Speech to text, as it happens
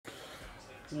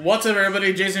What's up,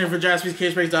 everybody? Jason here for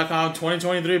JaspysCaseBreaks.com.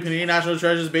 2023 Panini National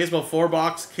Treasures Baseball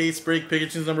 4-box case break.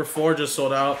 Pikachu's number 4 just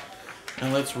sold out.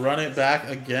 And let's run it back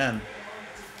again.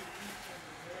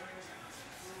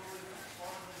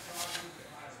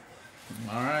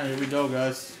 Alright, here we go,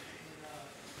 guys.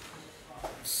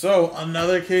 So,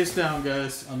 another case down,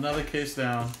 guys. Another case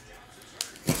down.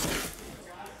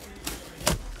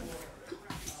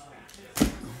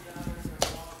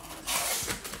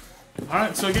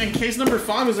 Alright, so again, case number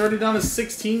 5 is already down to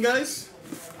 16, guys.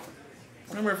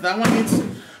 Remember, if that one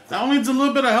needs a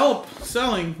little bit of help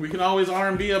selling, we can always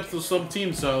R&B up to some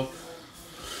teams. So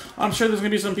I'm sure there's gonna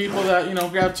be some people that, you know,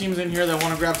 grab teams in here that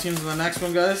want to grab teams in the next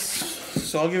one, guys.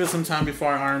 So I'll give it some time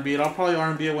before I R&B it. I'll probably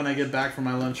R&B it when I get back from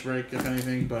my lunch break, if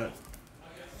anything. But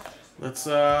let's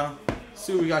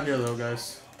see what we got here, though,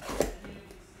 guys.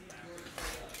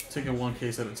 Taking one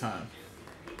case at a time.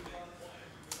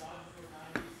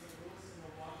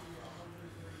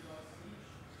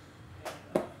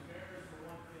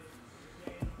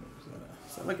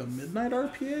 Is that like a midnight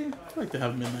RPA? I like to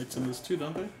have midnights in this too,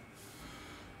 don't they?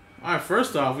 Alright,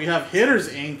 first off, we have Hitters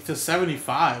Inc. to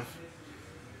 75.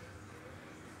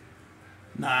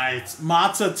 Nice.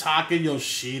 Matsutaka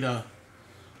Yoshida.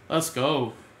 Let's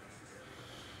go.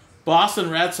 Boston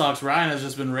Red Sox. Ryan has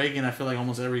just been raking, I feel like,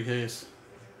 almost every case.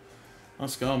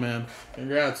 Let's go, man.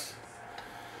 Congrats.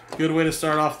 Good way to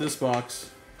start off this box.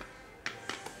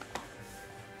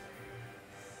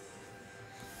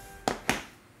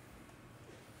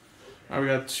 Alright, we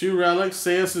got 2 relics.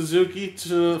 Seiya Suzuki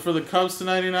for the Cubs to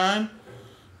 99.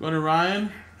 Going to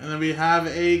Ryan. And then we have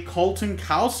a Colton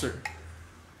Cowser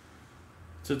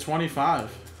to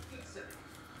 25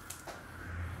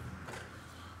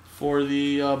 for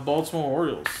the Baltimore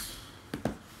Orioles.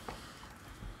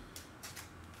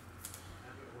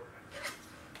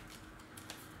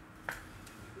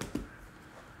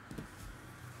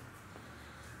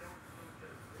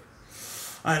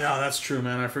 I know, that's true,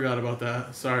 man. I forgot about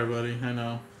that. Sorry, buddy. I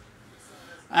know.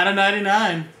 Out of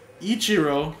 99,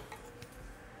 Ichiro.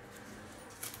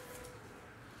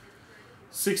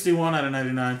 61 out of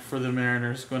 99 for the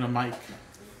Mariners. Going to Mike.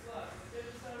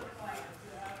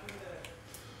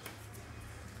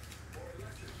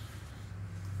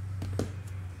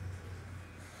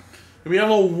 We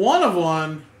have a 1 of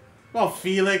 1. Well,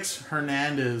 Felix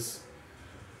Hernandez.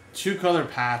 2-color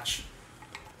patch.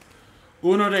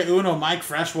 Uno de uno, Mike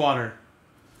Freshwater.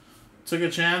 Took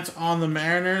a chance on the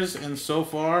Mariners, and so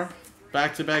far,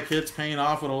 back-to-back hits paying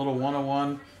off with a little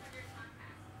 1-on-1.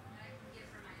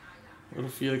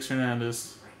 Little Felix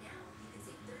Hernandez.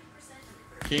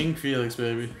 King Felix,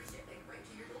 baby.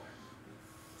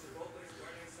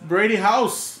 Brady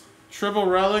House. Triple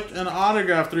relic and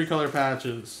autograph 3-color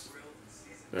patches.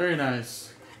 Very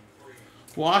nice.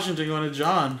 Washington going to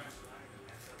John.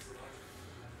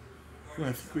 Ooh,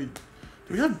 I think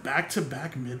do we have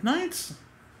back-to-back midnights?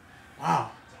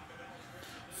 Wow.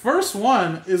 First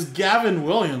one is Gavin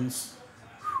Williams.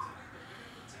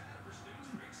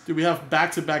 Do we have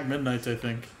back-to-back midnights, I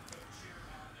think.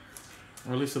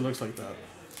 Or at least it looks like that.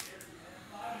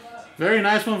 Very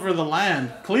nice one for the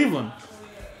Land. Cleveland.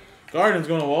 Gardens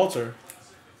going to Walter.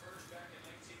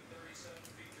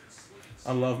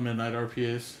 I love midnight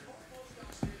RPAs.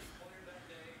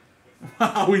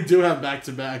 Wow, we do have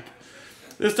back-to-back.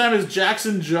 This time is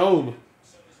Jackson Jobe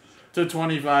to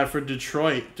 25 for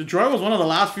Detroit. Detroit was one of the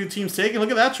last few teams taken.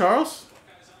 Look at that, Charles.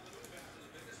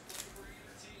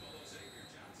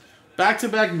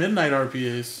 Back-to-back midnight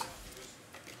RPAs.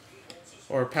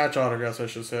 Or patch autographs, I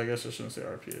should say. I guess I shouldn't say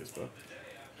RPAs, but.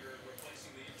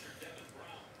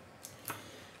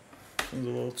 One's a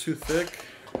little too thick.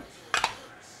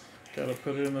 Gotta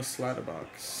put it in the slider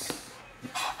box.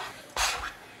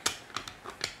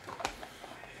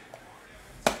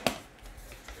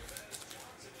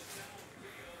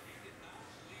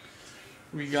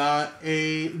 We got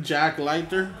a Jack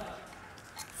Leiter,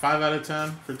 5 out of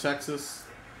 10 for Texas.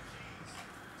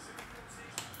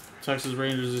 Texas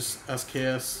Rangers is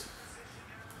SKS.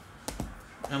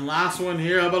 And last one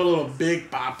here, how about a little Big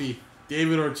Papi,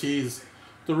 David Ortiz,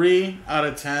 3 out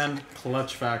of 10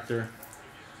 clutch factor.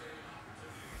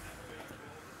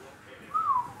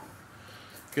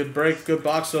 Good break, good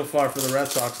box so far for the Red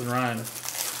Sox and Ryan.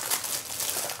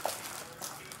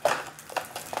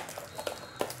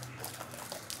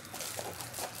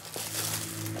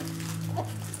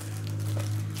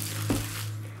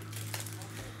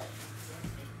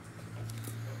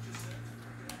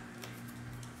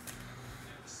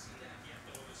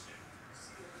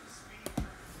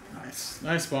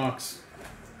 Nice box.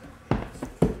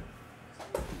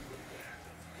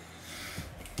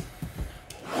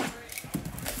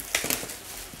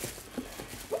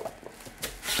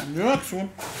 Next one.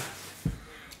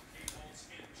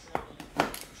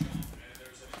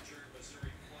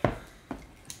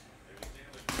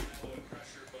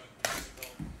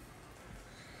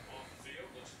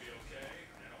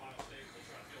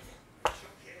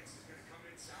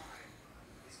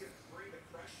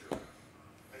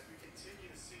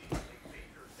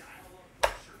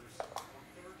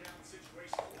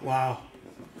 Wow.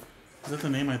 Is that the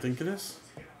name I think it is?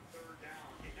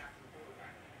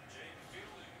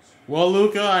 Well,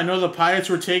 Luca, I know the Pirates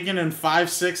were taken in 5,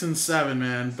 6, and 7,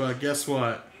 man. But guess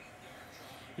what?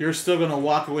 You're still going to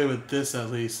walk away with this at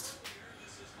least.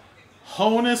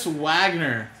 Honus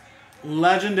Wagner.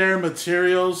 Legendary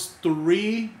Materials.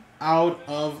 3 out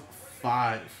of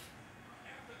 5.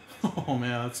 Oh,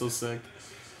 man, that's so sick.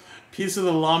 Piece of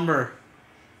the Lumber.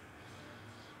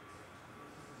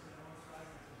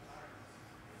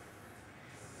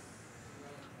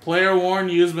 Player worn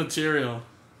used material.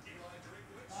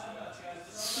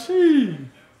 Gee.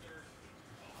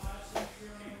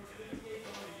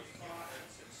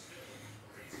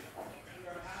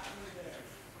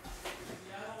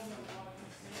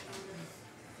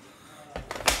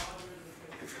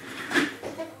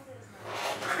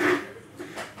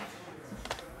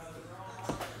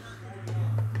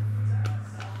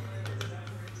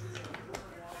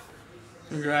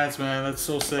 Congrats, man. That's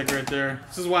so sick right there.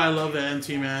 This is why I love the NT,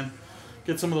 man.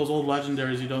 Get some of those old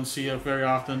legendaries you don't see very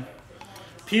often.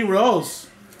 P. Rose.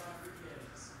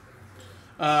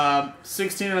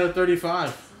 16 out of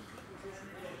 35.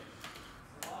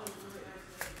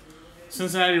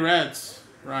 Cincinnati Reds.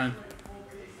 Ryan.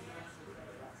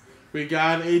 We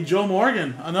got a Joe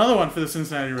Morgan. Another one for the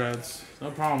Cincinnati Reds.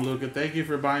 No problem, Luca. Thank you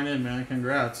for buying in, man.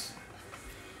 Congrats.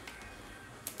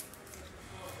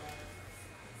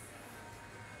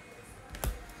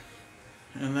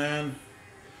 And then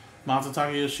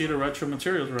Masataka Yoshida Retro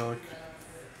Materials Relic.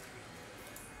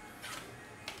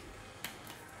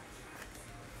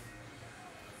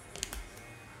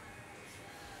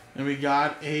 And we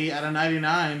got a out of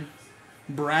 99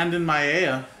 Brandon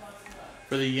Maea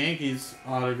for the Yankees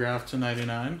autograph to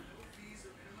 99.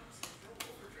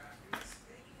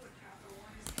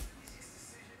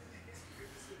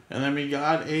 And then we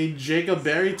got a Jacob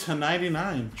Berry to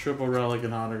 99 triple relic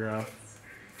and autograph.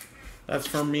 That's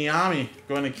from Miami,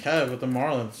 going to Kev with the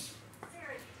Marlins.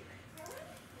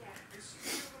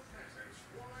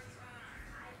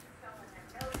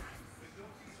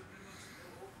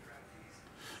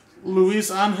 Luis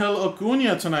Angel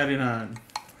Acuna to 99.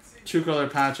 2-color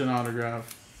patch and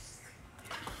autograph.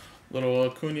 Little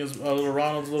Acuna's, little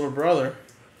Ronald's little brother.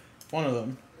 One of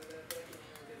them.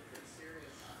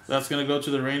 That's going to go to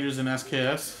the Rangers in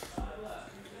SKS.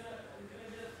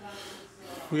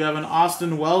 We have an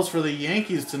Austin Wells for the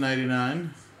Yankees to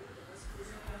 99.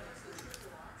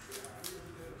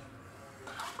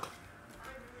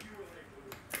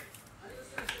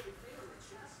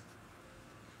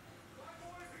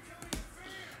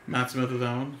 Matt Smith with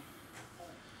that one.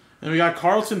 And we got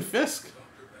Carlton Fisk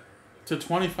to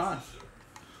 25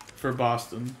 for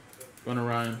Boston. Going to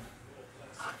Ryan.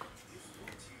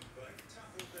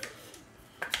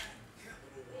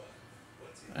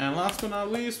 And last but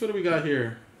not least, what do we got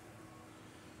here?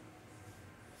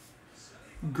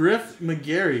 Griff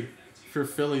McGarry for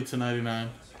Philly to 99.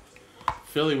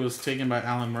 Philly was taken by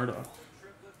Alan Murdoch.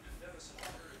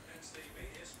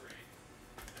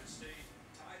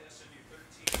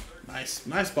 Nice.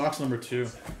 Nice box number 2.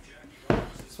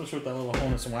 Especially with that little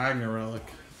Honus Wagner relic.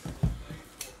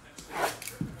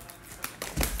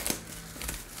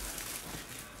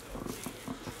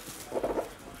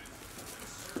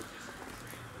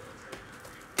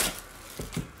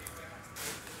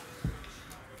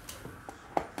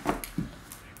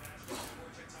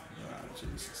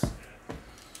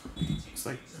 It's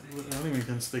like, I don't even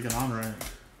can stick it on right.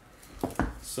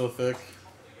 So thick.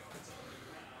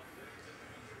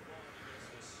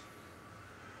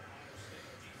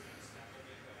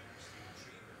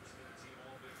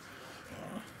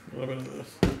 A little bit of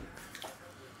this.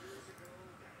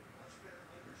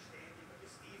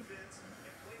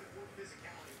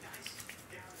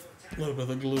 A little bit of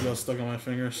the glue got stuck on my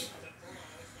fingers.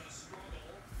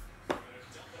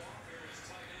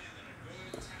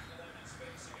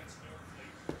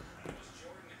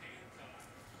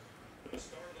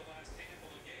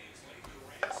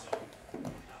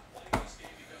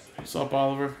 What's up,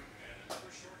 Oliver?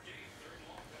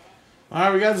 All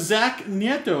right, we got Zach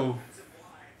Nieto.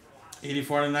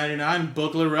 84 to 99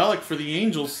 booklet relic for the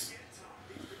Angels.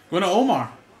 Going to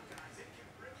Omar.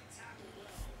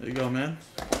 There you go, man.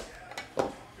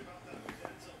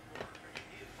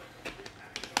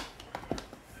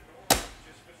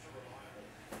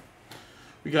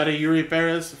 We got a Yuri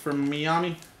Perez from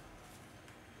Miami.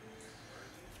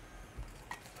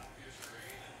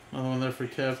 Another one there for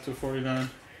Kev, 249.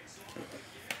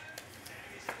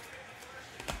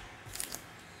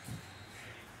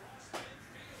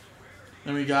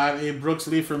 Then we got a Brooks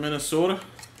Lee for Minnesota.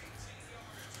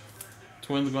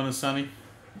 Twins going to Sonny.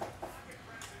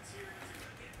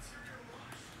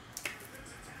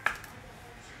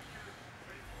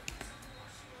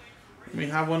 We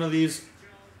have one of these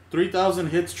 3,000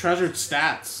 hits treasured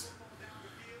stats.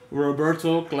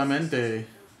 Roberto Clemente,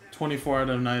 24 out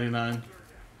of 99.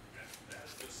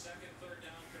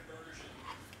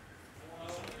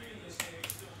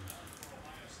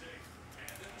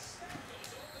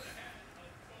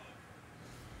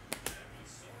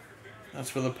 That's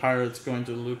for the Pirates going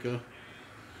to Luca.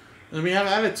 Then we have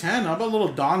out of 10. How about a little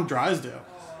Don Drysdale?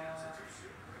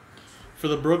 For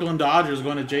the Brooklyn Dodgers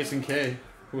going to Jason K,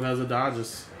 who has the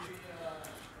Dodgers.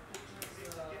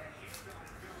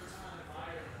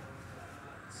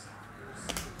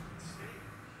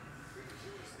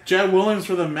 Jet Williams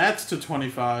for the Mets to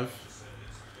 25.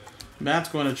 Mets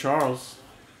going to Charles.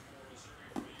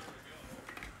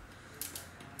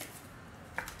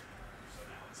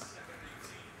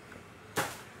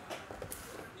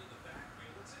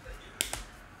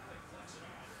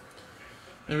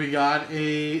 Then we got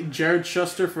a Jared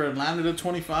Schuster for Atlanta to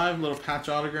 25. Little patch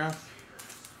autograph.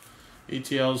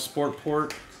 ATL Sport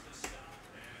Port.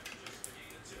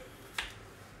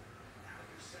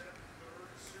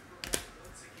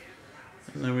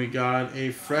 And then we got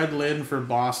a Fred Lynn for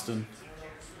Boston.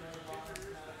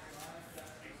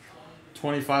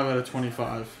 25 out of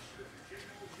 25.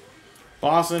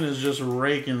 Boston is just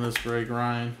raking this break,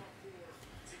 Ryan.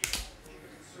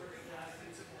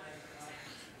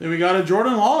 Then we got a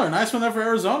Jordan Lawler. Nice one there for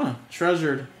Arizona.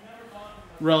 Treasured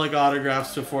relic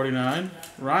autographs to 49.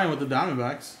 Ryan with the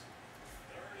Diamondbacks.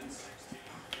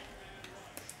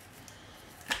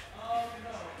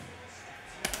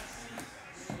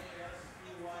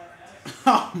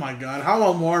 Oh my God. How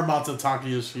about more Matsutake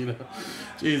Yoshida?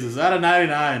 Jesus. Out of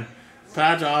 99.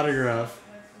 Patch autograph.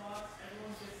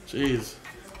 Jeez.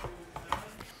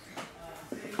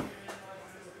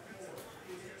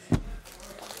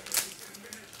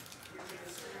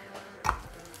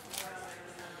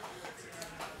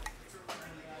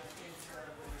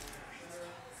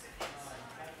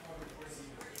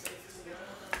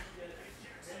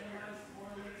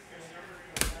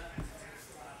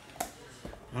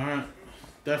 Alright,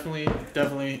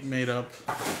 definitely made up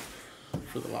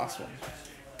for the last one.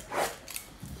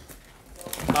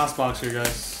 Last box here,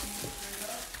 guys.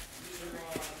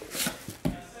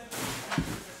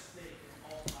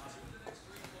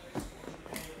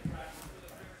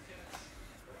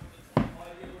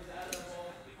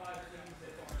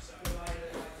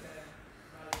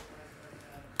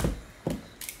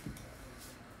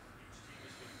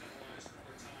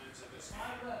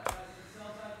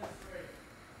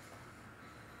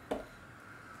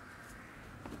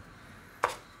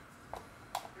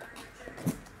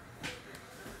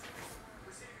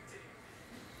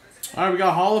 All right, we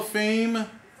got Hall of Fame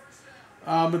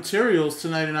materials to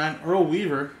 99. Earl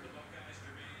Weaver.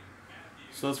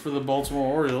 So that's for the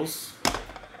Baltimore Orioles.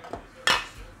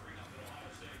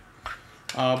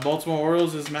 Baltimore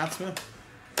Orioles is Matt Smith.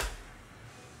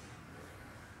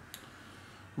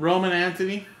 Roman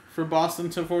Anthony for Boston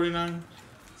to 49.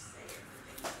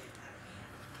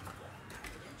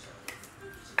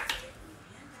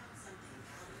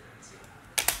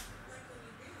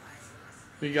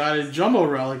 We got a jumbo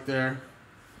relic there.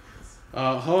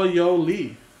 Ho-Yo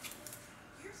Lee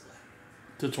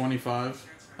to 25.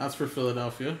 That's for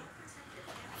Philadelphia.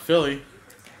 Philly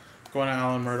going to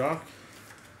Alan Murdoch.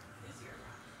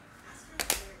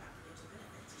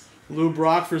 Lou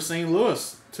Brock for St.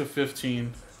 Louis to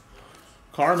 15.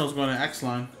 Cardinals going to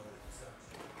X-Line.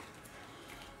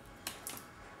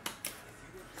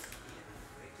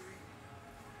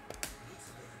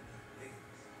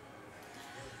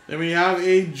 Then we have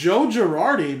a Joe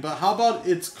Girardi, but how about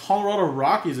its Colorado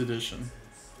Rockies edition?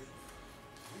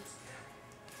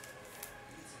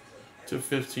 To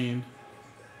 15.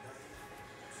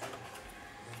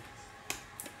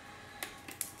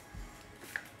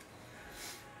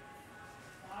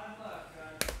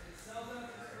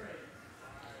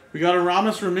 We got a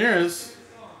Ramos Ramirez.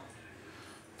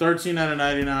 13 out of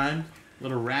 99.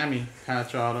 Little Ramy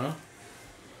patch auto.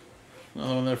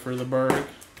 Another one there for the Berg.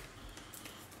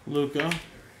 Luca.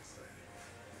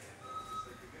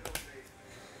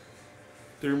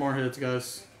 3 more hits,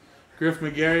 guys. Griff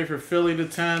McGarry for Philly to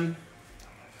 10.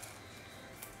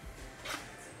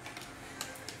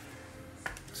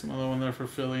 Another one there for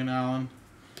Philly and Allen.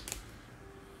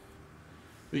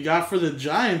 We got for the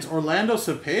Giants, Orlando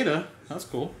Cepeda. That's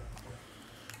cool.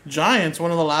 Giants,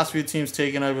 one of the last few teams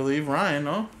taken, I believe. Ryan,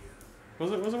 no?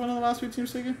 Was it one of the last few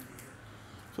teams taken?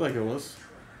 I feel like it was.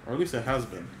 Or at least it has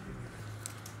been.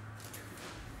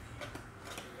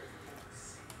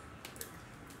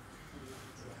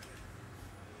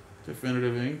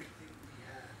 Definitive ink.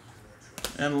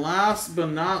 And last but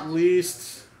not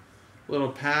least, little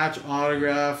patch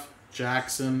autograph,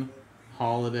 Jackson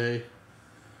Holiday.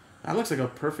 That looks like a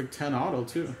perfect 10 auto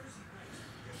too.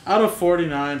 Out of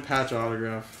 49, patch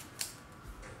autograph.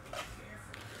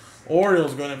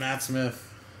 Orioles going to Matt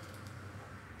Smith.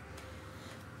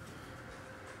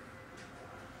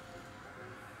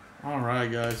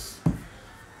 Alright, guys.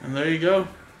 And there you go.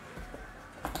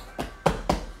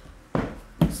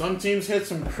 Some teams hit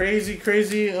some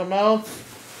crazy amount,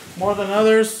 more than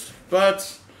others,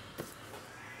 but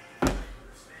like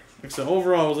I said,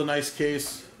 overall it was a nice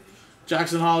case.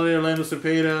 Jackson Holiday, Orlando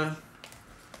Cepeda.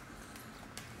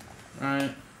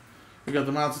 Alright. We got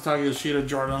the Matsutake Yoshida,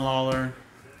 Jordan Lawler,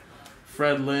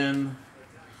 Fred Lynn,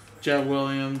 Jet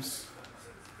Williams.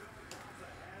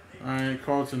 Alright,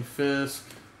 Carlton Fisk.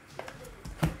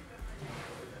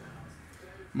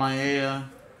 Maea.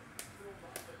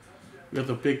 We got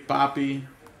the Big Boppy.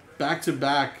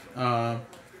 Back-to-back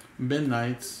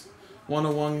Midnights.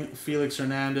 101 Felix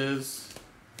Hernandez.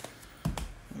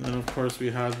 And then, of course,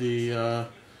 we have the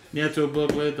Nieto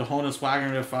booklet, the Honus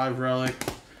Wagner 5 relic.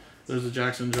 There's the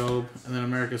Jackson Jobe. And then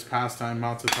America's Pastime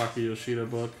Matsutake Yoshida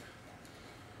book,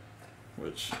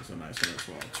 which is a nice one as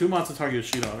well. 2 Matsutake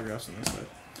Yoshida autographs on this side.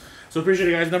 So appreciate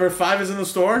it, guys. Number 5 is in the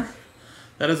store.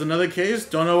 That is another case.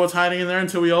 Don't know what's hiding in there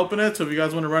until we open it. So if you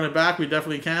guys want to run it back, we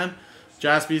definitely can.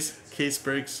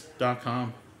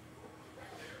 JaspysCaseBreaks.com.